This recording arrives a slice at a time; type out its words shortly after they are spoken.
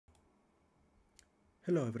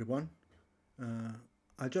Hello everyone.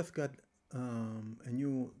 I just got a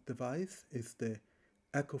new device. It's the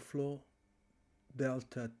EcoFlow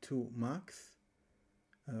Delta 2 Max,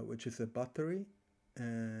 which is a battery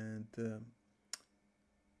and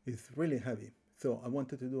it's really heavy. So I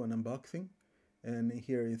wanted to do an unboxing, and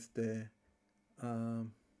here is the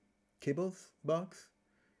cables box.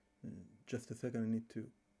 Just a second, I need to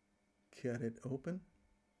get it open.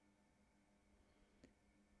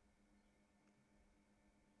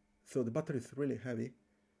 So the battery is really heavy.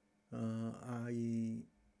 I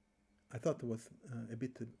thought it was a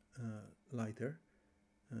bit lighter.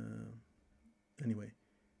 Anyway,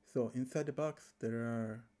 so inside the box there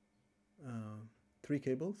are 3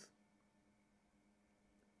 cables.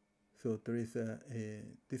 So there is a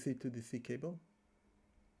DC to DC cable,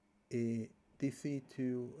 a DC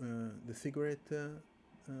to the cigarette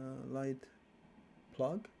light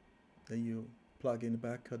plug that you plug in the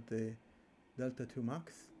back of the Delta 2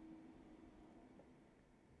 Max.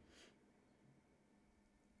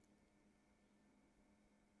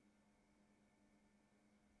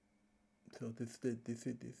 So this is the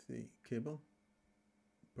DC cable.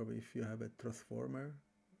 Probably if you have a transformer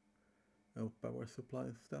or power supply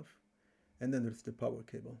and stuff. And then there's the power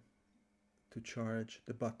cable to charge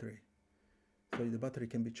the battery. So the battery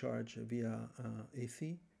can be charged via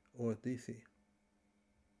AC or DC.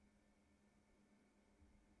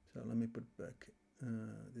 So let me put back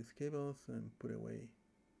these cables and put away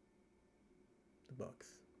the box.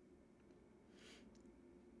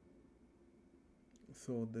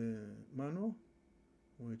 So the manual,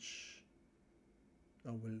 which I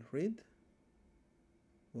will read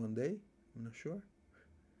one day, I'm not sure.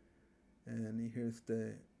 And here's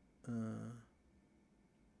the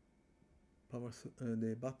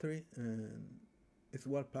the battery, and it's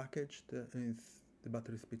well packaged. The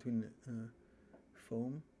battery is between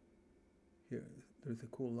foam. Here there's a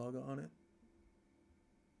cool logo on it,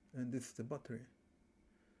 and this is the battery.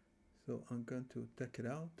 So I'm going to take it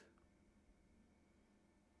out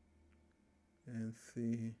and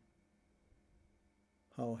see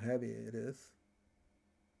how heavy it is.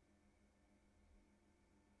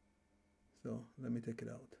 So let me take it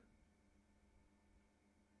out.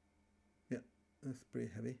 Yeah, it's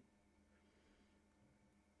pretty heavy.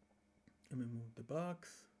 Let me move the box.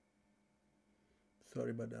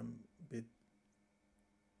 Sorry, but I'm a bit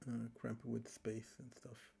cramped with space and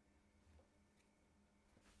stuff.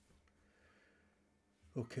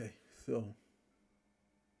 Okay, so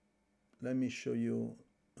let me show you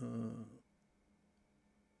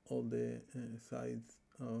all the sides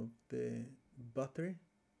of the battery.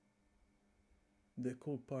 The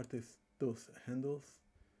cool part is those handles,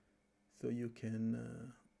 so you can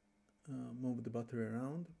move the battery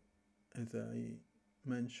around. As I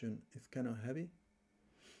mentioned, it's kind of heavy.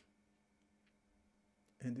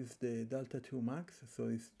 And this is the Delta 2 Max, so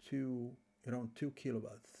it's around 2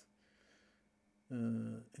 kilowatts.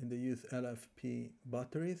 And they use LFP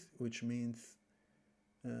batteries, which means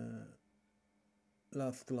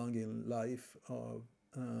last long in life of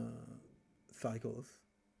cycles,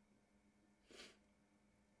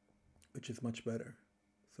 which is much better.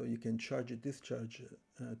 So you can charge it, discharge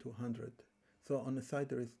to 100. So on the side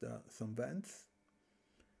there is some vents,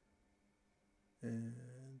 and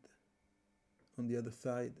on the other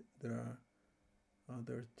side there are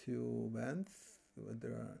other 2 vents where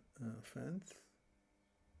there are fans.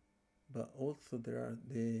 But also there are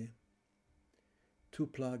the 2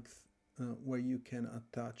 plugs where you can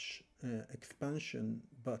attach expansion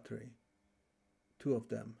battery, 2 of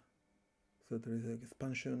them. So there is an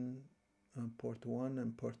expansion port 1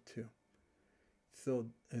 and port 2. So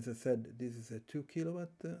as I said, this is a 2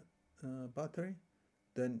 kilowatt battery.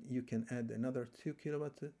 Then you can add another 2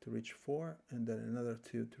 kilowatts to reach 4, and then another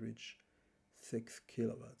 2 to reach 6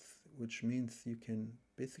 kilowatts, which means you can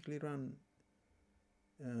basically run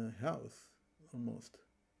house almost.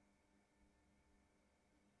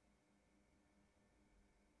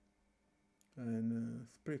 And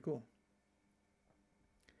it's pretty cool.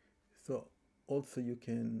 So also you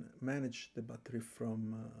can manage the battery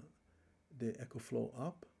from the EcoFlow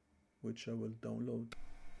app, which I will download.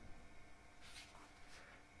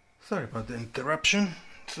 Sorry about the interruption.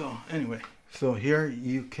 So anyway, so here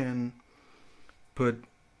you can put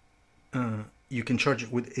you can charge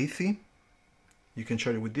it with AC. You can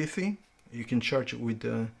charge it with DC, you can charge it with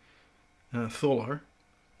solar,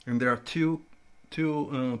 and there are two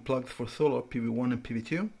plugs for solar, PV1 and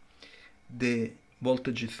PV2. The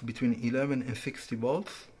voltage is between 11 and 60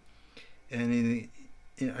 volts, and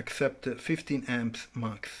it accepts 15 amps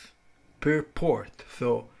max per port.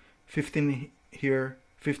 So 15 here,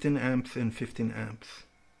 15 amps and 15 amps.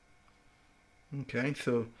 Okay,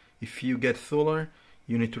 so if you get solar,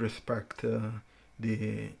 you need to respect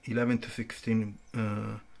the 11 to 16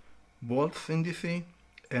 volts in DC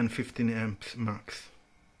and 15 amps max.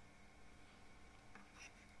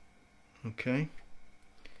 Okay,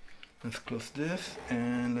 let's close this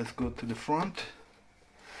and let's go to the front.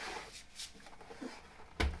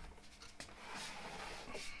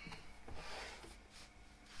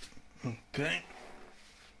 Okay,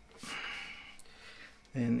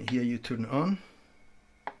 and here you turn on.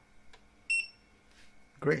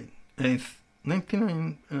 Great, and it's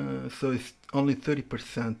 99, so it's only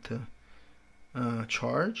 30%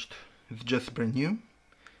 charged. It's just brand new.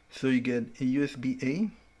 So you get a USB-A,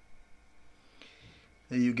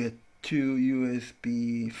 you get 2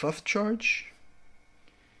 USB fast charge,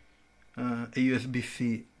 a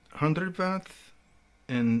USB-C 100 watts,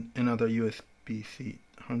 and another USB-C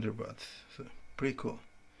 100 watts. So pretty cool.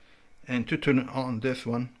 And to turn on this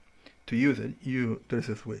one, to use it, there's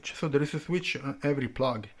a switch. So there is a switch on every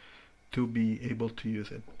plug to be able to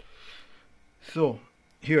use it. So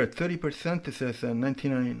here at 30%, it says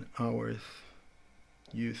 99 hours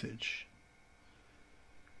usage.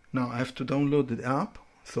 Now I have to download the app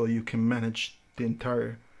so you can manage the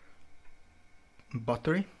entire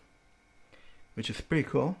battery, which is pretty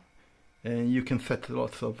cool. And you can set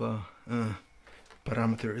lots of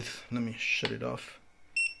parameters. Let me shut it off.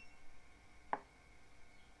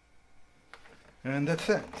 And that's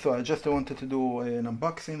it. So I just wanted to do an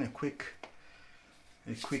unboxing, a quick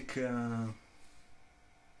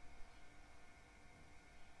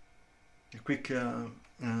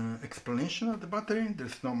explanation of the battery.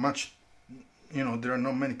 There's not much, there are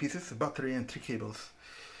not many pieces, a battery and 3 cables.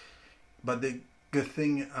 But the good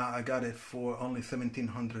thing, I got it for only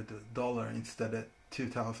 $1,700 instead of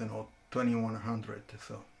 $2,000 or $2,100.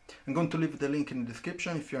 So I'm going to leave the link in the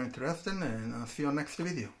description if you're interested, and I'll see you on next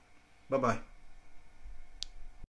video. Bye bye.